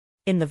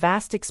In the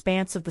vast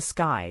expanse of the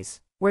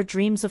skies, where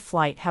dreams of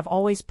flight have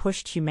always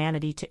pushed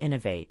humanity to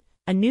innovate,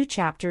 a new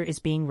chapter is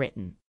being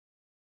written.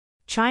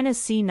 China's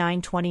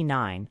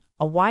C929,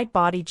 a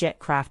wide-body jet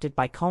crafted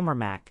by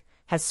Comermac,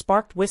 has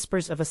sparked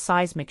whispers of a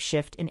seismic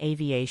shift in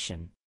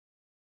aviation.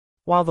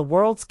 While the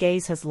world's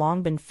gaze has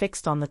long been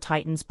fixed on the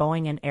titans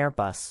Boeing and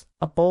Airbus,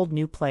 a bold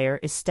new player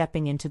is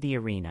stepping into the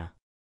arena.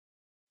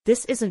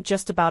 This isn't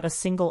just about a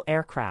single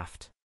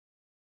aircraft.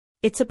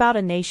 It's about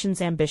a nation's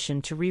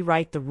ambition to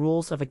rewrite the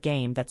rules of a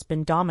game that's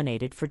been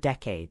dominated for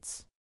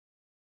decades.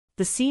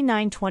 The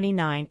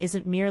C929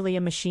 isn't merely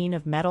a machine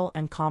of metal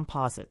and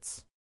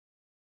composites.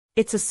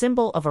 It's a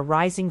symbol of a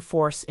rising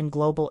force in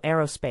global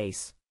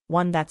aerospace,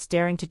 one that's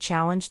daring to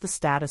challenge the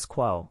status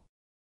quo.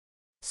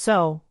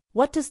 So,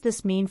 what does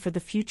this mean for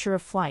the future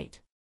of flight?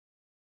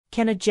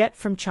 Can a jet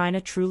from China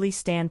truly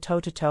stand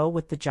toe-to-toe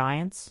with the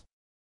giants?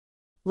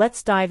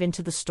 Let's dive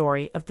into the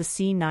story of the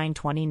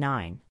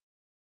C929.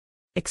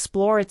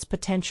 Explore its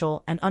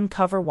potential and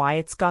uncover why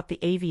it's got the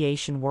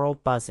aviation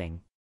world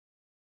buzzing.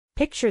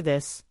 Picture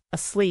this, a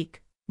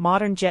sleek,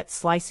 modern jet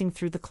slicing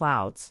through the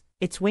clouds,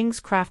 its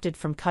wings crafted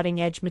from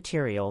cutting-edge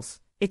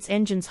materials, its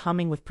engines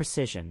humming with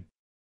precision.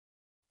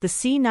 The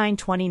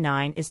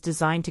C929 is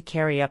designed to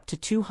carry up to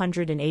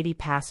 280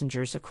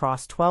 passengers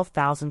across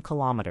 12,000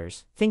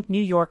 kilometers, think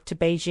New York to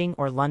Beijing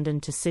or London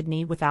to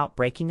Sydney without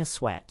breaking a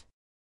sweat.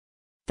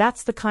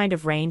 That's the kind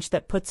of range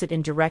that puts it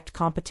in direct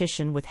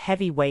competition with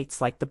heavy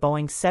weights like the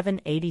Boeing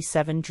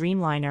 787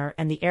 Dreamliner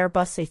and the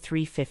Airbus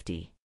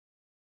A350.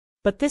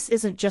 But this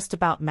isn't just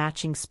about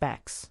matching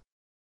specs.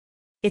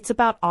 It's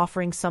about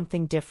offering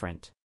something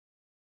different.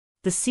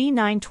 The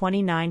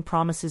C929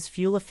 promises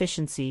fuel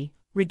efficiency,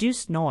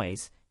 reduced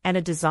noise, and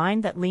a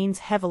design that leans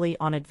heavily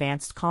on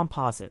advanced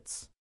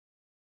composites.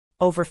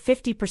 Over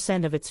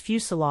 50% of its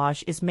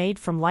fuselage is made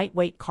from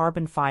lightweight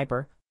carbon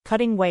fiber,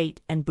 cutting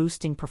weight and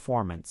boosting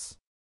performance.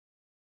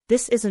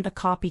 This isn't a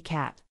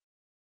copycat.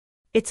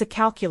 It's a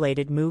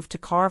calculated move to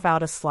carve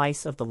out a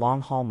slice of the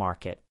long-haul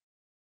market.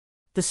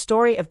 The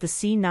story of the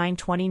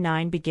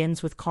C929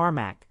 begins with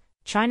Comermac,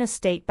 China's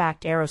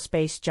state-backed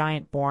aerospace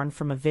giant born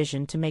from a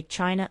vision to make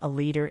China a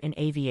leader in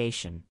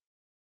aviation.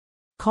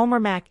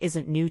 Comermac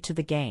isn't new to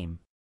the game.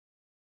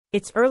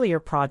 Its earlier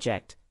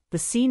project, the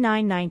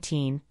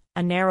C919,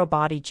 a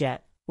narrow-body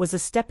jet, was a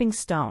stepping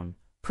stone,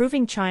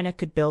 proving China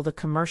could build a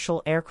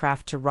commercial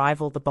aircraft to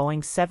rival the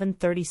Boeing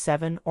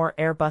 737 or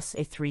Airbus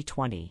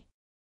A320.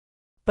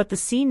 But the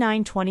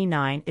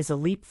C929 is a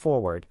leap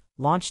forward,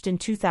 launched in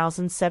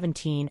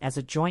 2017 as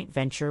a joint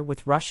venture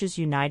with Russia's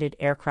United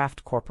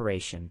Aircraft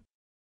Corporation.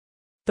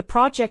 The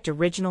project,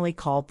 originally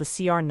called the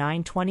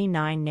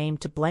CR929,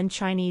 named to blend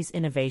Chinese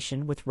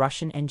innovation with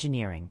Russian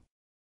engineering.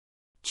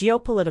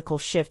 Geopolitical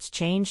shifts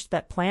changed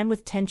that plan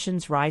with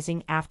tensions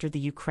rising after the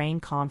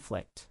Ukraine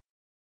conflict.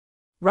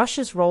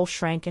 Russia's role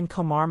shrank and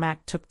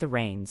Comermac took the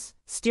reins,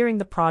 steering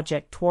the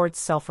project towards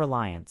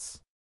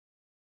self-reliance.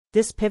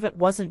 This pivot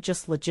wasn't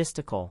just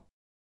logistical.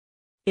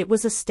 It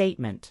was a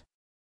statement.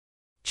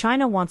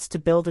 China wants to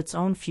build its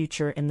own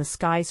future in the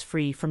skies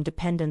free from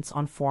dependence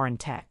on foreign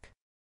tech.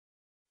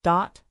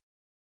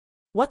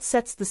 What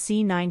sets the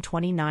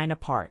C929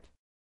 apart?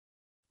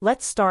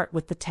 Let's start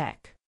with the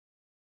tech.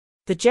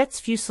 The jet's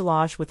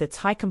fuselage with its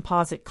high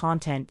composite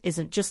content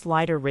isn't just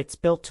lighter, it's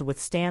built to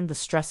withstand the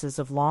stresses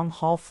of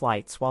long-haul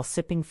flights while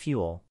sipping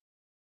fuel.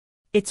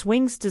 Its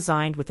wings,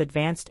 designed with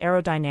advanced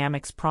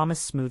aerodynamics, promise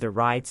smoother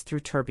rides through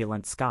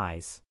turbulent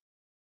skies.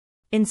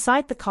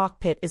 Inside the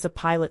cockpit is a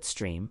pilot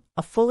stream,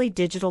 a fully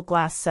digital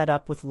glass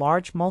setup with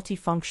large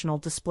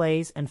multifunctional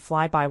displays and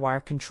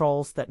fly-by-wire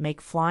controls that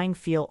make flying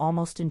feel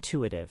almost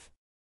intuitive.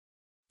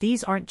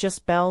 These aren't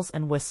just bells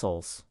and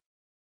whistles.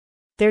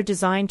 They're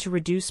designed to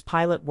reduce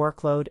pilot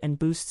workload and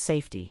boost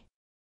safety.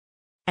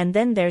 And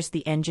then there's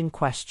the engine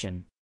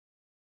question.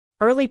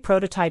 Early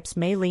prototypes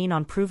may lean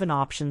on proven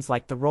options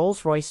like the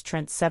Rolls-Royce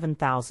Trent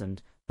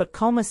 7000, but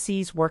Comermac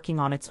sees working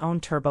on its own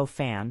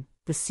turbofan,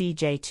 the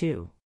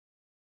CJ2.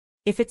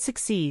 If it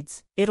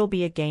succeeds, it'll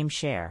be a game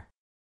changer,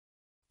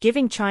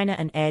 giving China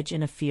an edge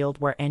in a field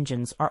where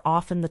engines are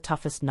often the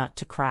toughest nut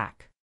to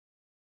crack.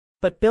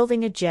 But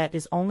building a jet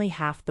is only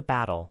half the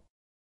battle.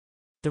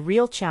 The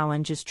real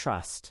challenge is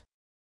trust.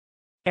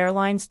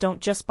 Airlines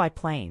don't just buy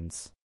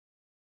planes.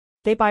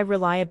 They buy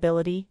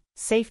reliability,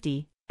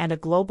 safety, and a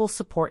global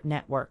support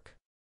network.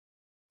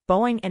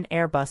 Boeing and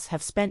Airbus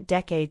have spent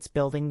decades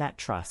building that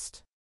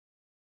trust.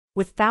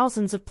 With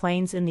thousands of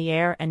planes in the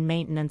air and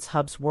maintenance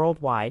hubs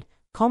worldwide,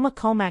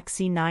 Comermac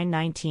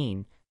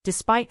C919,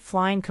 despite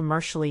flying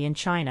commercially in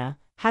China,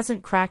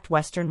 hasn't cracked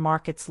Western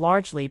markets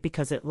largely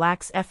because it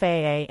lacks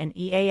FAA and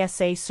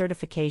EASA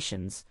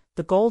certifications,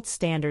 the gold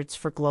standards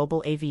for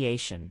global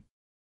aviation.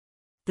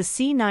 The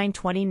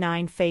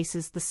C929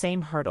 faces the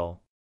same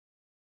hurdle.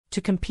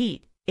 To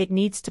compete, it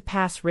needs to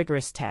pass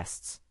rigorous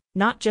tests,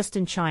 not just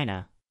in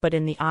China, but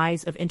in the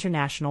eyes of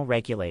international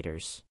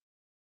regulators.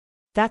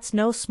 That's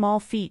no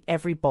small feat.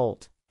 Every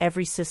bolt,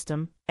 every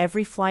system,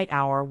 every flight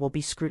hour will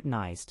be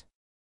scrutinized.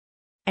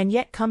 And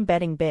yet, come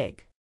betting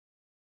big.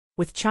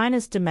 With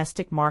China's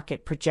domestic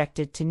market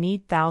projected to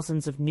need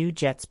thousands of new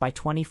jets by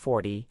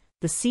 2040,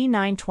 the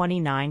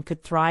C929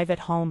 could thrive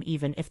at home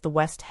even if the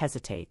West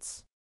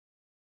hesitates.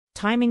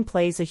 Timing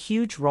plays a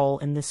huge role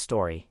in this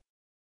story.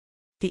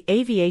 The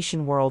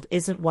aviation world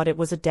isn't what it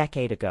was a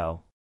decade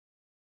ago.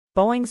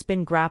 Boeing's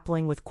been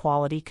grappling with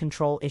quality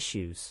control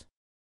issues.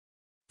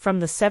 From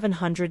the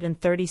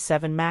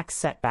 737 MAX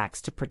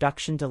setbacks to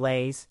production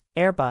delays,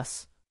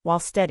 Airbus, while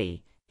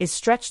steady, is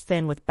stretched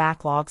thin with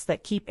backlogs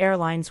that keep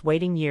airlines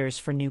waiting years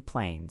for new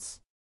planes.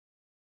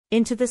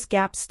 Into this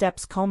gap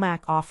steps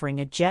Comac, offering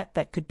a jet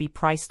that could be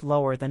priced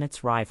lower than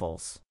its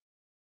rivals.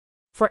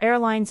 For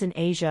airlines in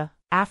Asia,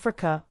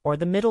 Africa, or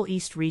the Middle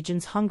East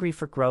regions hungry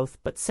for growth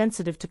but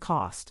sensitive to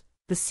cost,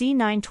 the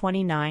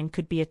C929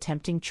 could be a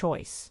tempting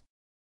choice.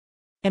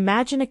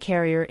 Imagine a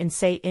carrier in,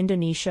 say,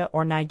 Indonesia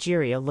or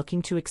Nigeria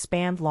looking to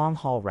expand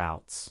long-haul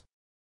routes.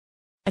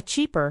 A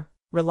cheaper,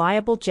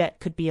 reliable jet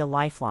could be a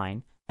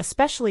lifeline,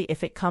 especially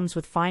if it comes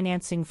with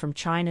financing from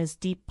China's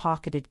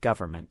deep-pocketed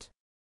government.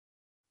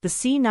 The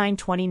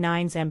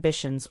C929's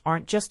ambitions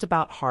aren't just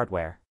about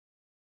hardware.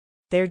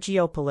 They're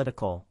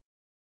geopolitical.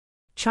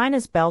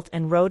 China's Belt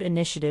and Road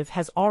Initiative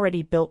has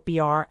already built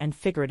BR and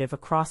figurative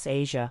across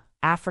Asia,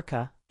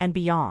 Africa, and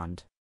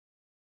beyond.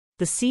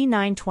 The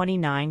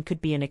C929 could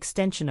be an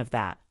extension of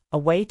that, a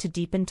way to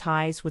deepen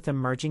ties with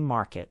emerging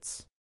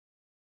markets.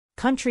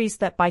 Countries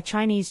that buy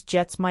Chinese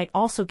jets might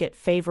also get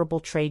favorable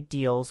trade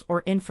deals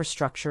or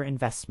infrastructure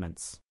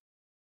investments.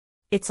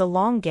 It's a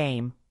long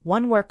game,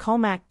 one where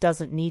Comac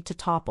doesn't need to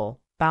topple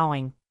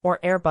Boeing or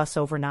Airbus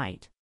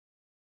overnight.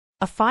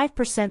 A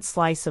 5%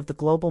 slice of the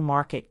global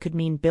market could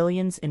mean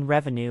billions in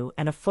revenue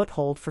and a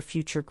foothold for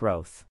future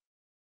growth.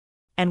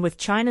 And with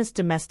China's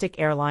domestic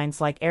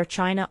airlines like Air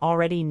China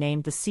already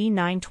named the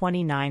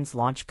C929's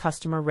launch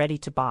customer ready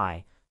to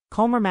buy,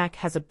 Comac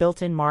has a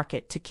built-in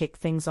market to kick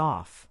things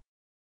off.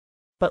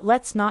 But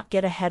let's not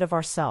get ahead of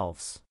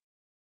ourselves.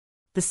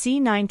 The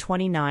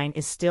C929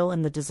 is still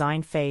in the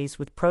design phase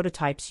with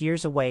prototypes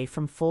years away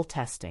from full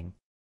testing.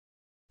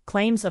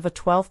 Claims of a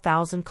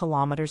 12,000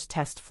 kilometers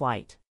test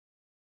flight.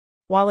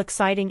 While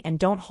exciting and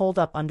don't hold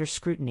up under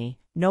scrutiny,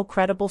 no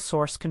credible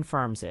source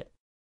confirms it.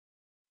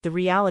 The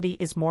reality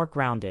is more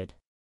grounded.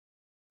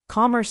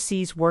 Commerce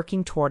sees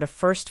working toward a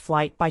first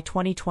flight by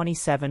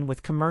 2027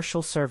 with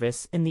commercial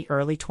service in the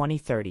early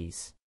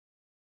 2030s.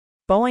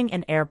 Boeing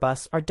and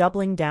Airbus are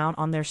doubling down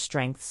on their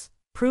strengths,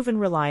 proven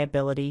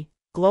reliability,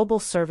 global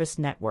service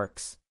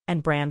networks,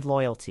 and brand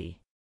loyalty.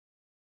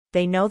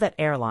 They know that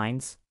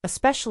airlines,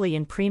 especially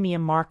in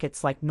premium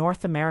markets like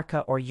North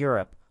America or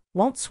Europe,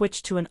 won't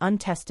switch to an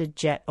untested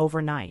jet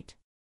overnight.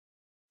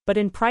 But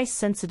in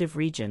price-sensitive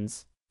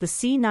regions, the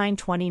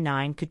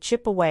C929 could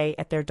chip away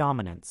at their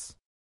dominance.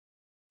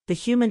 The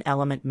human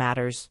element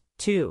matters,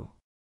 too.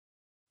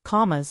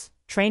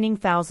 Training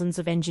thousands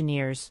of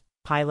engineers,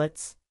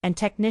 pilots, and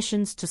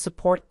technicians to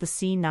support the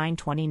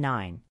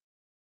C929.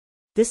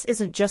 This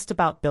isn't just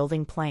about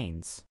building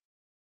planes.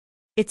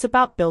 It's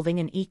about building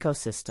an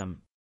ecosystem.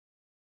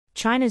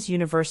 China's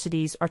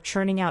universities are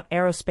churning out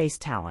aerospace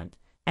talent,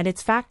 and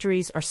its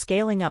factories are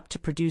scaling up to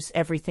produce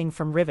everything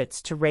from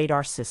rivets to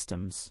radar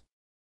systems.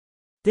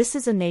 This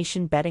is a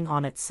nation betting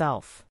on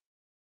itself.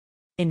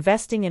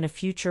 Investing in a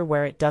future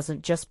where it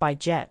doesn't just buy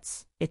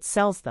jets, it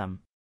sells them.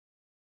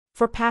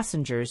 For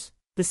passengers,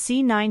 the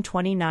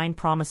C929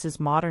 promises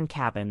modern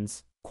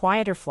cabins,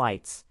 quieter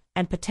flights,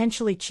 and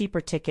potentially cheaper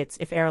tickets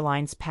if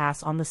airlines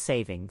pass on the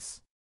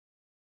savings.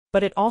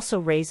 But it also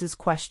raises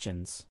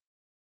questions.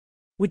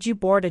 Would you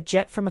board a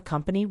jet from a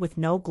company with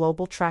no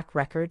global track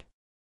record?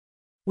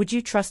 Would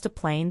you trust a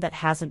plane that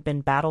hasn't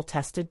been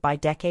battle-tested by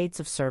decades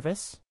of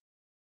service?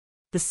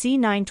 The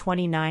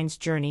C929's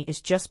journey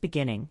is just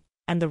beginning,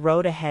 and the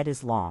road ahead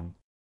is long.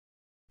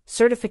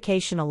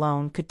 Certification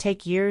alone could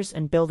take years,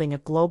 and building a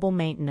global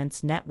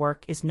maintenance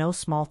network is no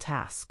small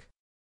task.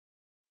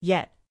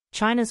 Yet,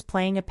 China's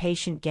playing a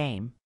patient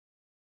game.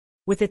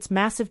 With its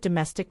massive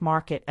domestic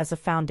market as a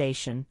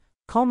foundation,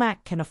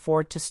 Comac can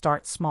afford to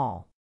start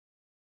small,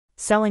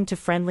 selling to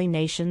friendly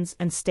nations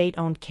and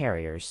state-owned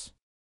carriers.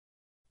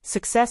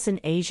 Success in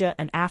Asia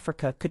and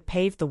Africa could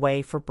pave the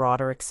way for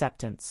broader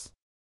acceptance.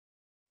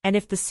 And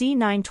if the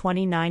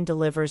C929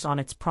 delivers on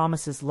its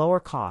promises, lower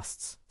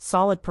costs,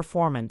 solid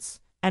performance,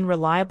 and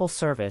reliable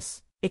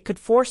service, it could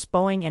force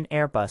Boeing and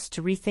Airbus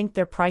to rethink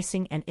their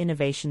pricing and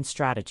innovation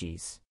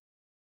strategies.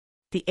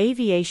 The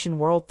aviation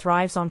world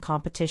thrives on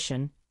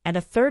competition, and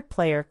a third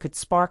player could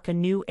spark a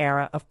new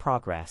era of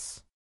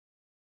progress.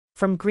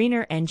 From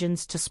greener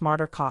engines to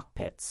smarter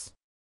cockpits.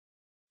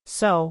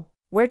 So,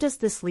 where does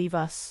this leave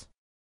us?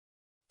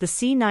 The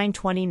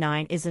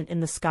C929 isn't in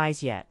the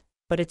skies yet,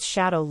 but its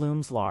shadow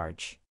looms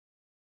large.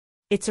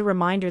 It's a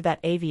reminder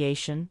that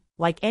aviation,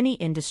 like any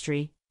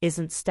industry,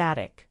 isn't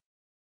static.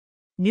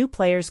 New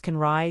players can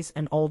rise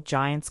and old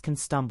giants can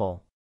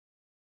stumble.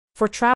 For travelers